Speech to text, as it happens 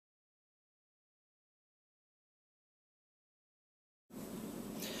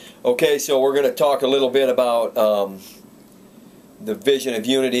Okay, so we're going to talk a little bit about the vision of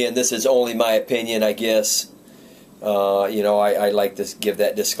unity, and this is only my opinion, I guess. I like to give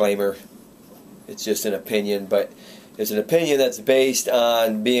that disclaimer. It's just an opinion, but it's an opinion that's based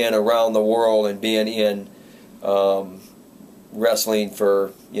on being around the world and being in wrestling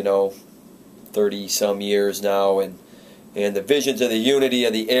for 30-some years now, and the visions of the unity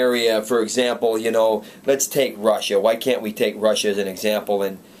of the area. For example, let's take Russia. Why can't we take Russia as an example?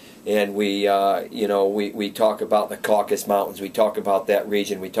 And we talk about the Caucasus Mountains. We talk about that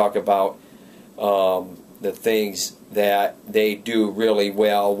region. We talk about the things that they do really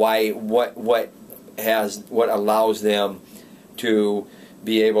well. What allows them to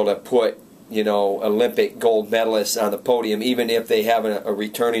be able to put Olympic gold medalists on the podium, even if they have a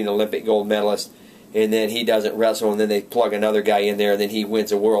returning Olympic gold medalist, and then he doesn't wrestle, and then they plug another guy in there, and then he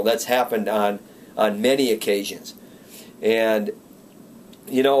wins a world. That's happened on many occasions. And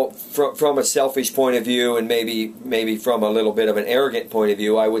from a selfish point of view, and maybe from a little bit of an arrogant point of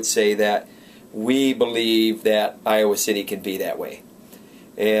view, I would say that we believe that Iowa City can be that way.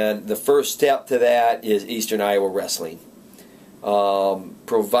 And the first step to that is Eastern Iowa Wrestling.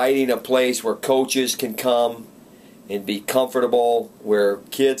 Providing a place where coaches can come and be comfortable, where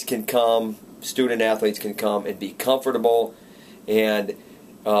kids can come, student athletes can come and be comfortable, and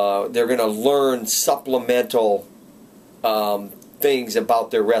they're going to learn supplemental things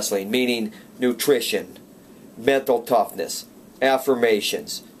about their wrestling, meaning nutrition, mental toughness,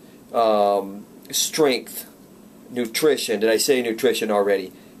 affirmations, strength, nutrition. Did I say nutrition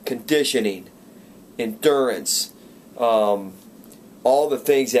already? Conditioning, endurance, all the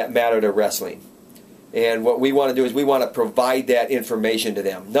things that matter to wrestling. And what we want to do is we want to provide that information to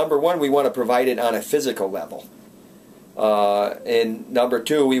them. Number one, we want to provide it on a physical level. And number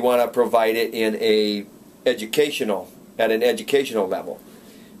two, we want to provide it in at an educational level.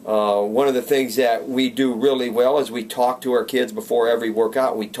 One of the things that we do really well is we talk to our kids before every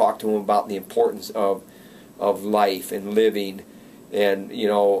workout. We talk to them about the importance of life and living, and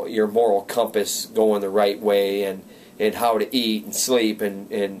your moral compass going the right way, and how to eat and sleep,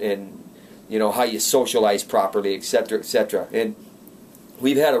 and how you socialize properly, etc., etc. And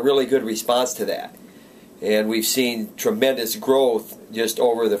we've had a really good response to that, and we've seen tremendous growth just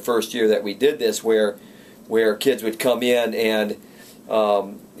over the first year that we did this, where kids would come in and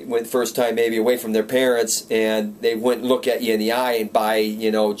went first time maybe away from their parents, and they wouldn't look at you in the eye, and by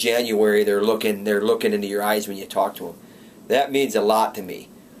January they're looking into your eyes when you talk to them. That means a lot to me,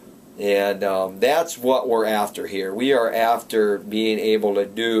 and that's what we're after here. We are after being able to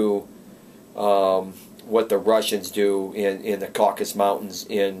do what the Russians do in the Caucasus Mountains,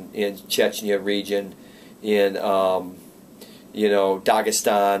 in Chechnya region, in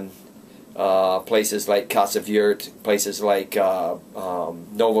Dagestan, places like Khasavyurt, places like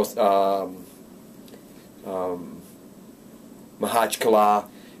Makhachkala,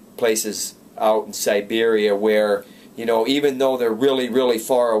 places out in Siberia where, even though they're really, really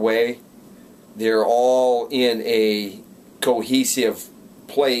far away, they're all in a cohesive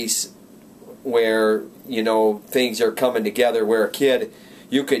place where, things are coming together, where a kid,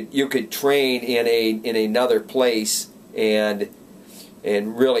 you could train in another place and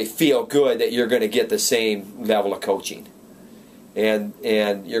really feel good that you're going to get the same level of coaching, and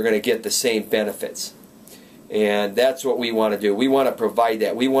you're going to get the same benefits. And that's what we want to do. We want to provide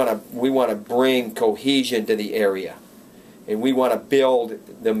that. We want to bring cohesion to the area, and we want to build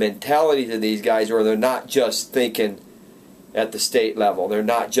the mentality to these guys where they're not just thinking at the state level. They're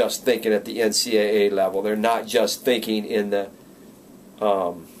not just thinking at the NCAA level. They're not just thinking in the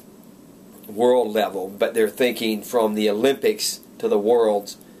world level, but they're thinking from the Olympics to the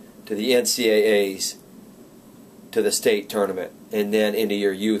Worlds, to the NCAAs, to the state tournament, and then into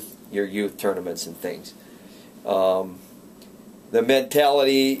your youth tournaments and things. The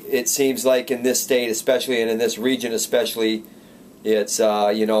mentality, it seems like in this state especially, and in this region especially, it's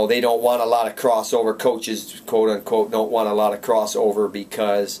they don't want a lot of crossover. Coaches, quote unquote, don't want a lot of crossover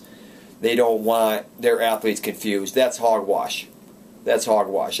because they don't want their athletes confused. That's hogwash. That's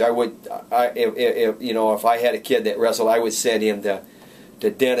hogwash. If I had a kid that wrestled, I would send him to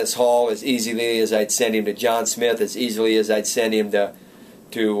Dennis Hall as easily as I'd send him to John Smith, as easily as I'd send him to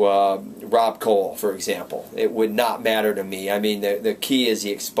Rob Cole, for example. It would not matter to me. I mean, the key is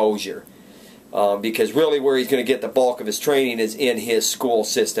the exposure, because really where he's going to get the bulk of his training is in his school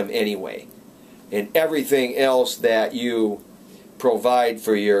system anyway, and everything else that you provide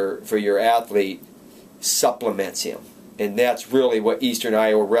for your athlete supplements him. And that's really what Eastern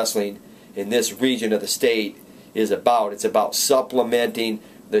Iowa Wrestling in this region of the state is about. It's about supplementing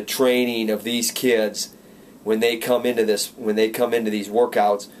the training of these kids when they come into these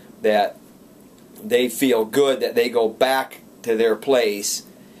workouts that they feel good, that they go back to their place,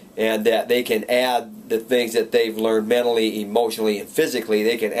 and that they can add the things that they've learned mentally, emotionally, and physically.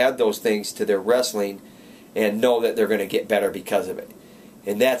 They can add those things to their wrestling and know that they're going to get better because of it.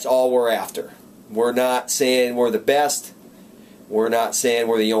 And that's all we're after. We're not saying we're the best. We're not saying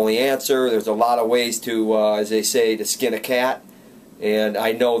we're the only answer. There's a lot of ways to, as they say, to skin a cat. And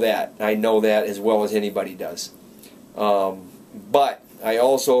I know that. I know that as well as anybody does. But I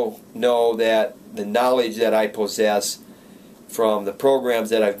also know that the knowledge that I possess from the programs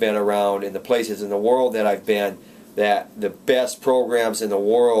that I've been around and the places in the world that I've been, that the best programs in the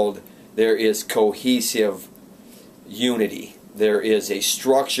world, there is cohesive unity. There is a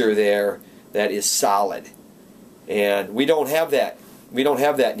structure there that is solid. And we don't have that. We don't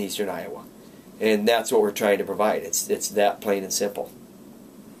have that in Eastern Iowa. And that's what we're trying to provide. It's that plain and simple.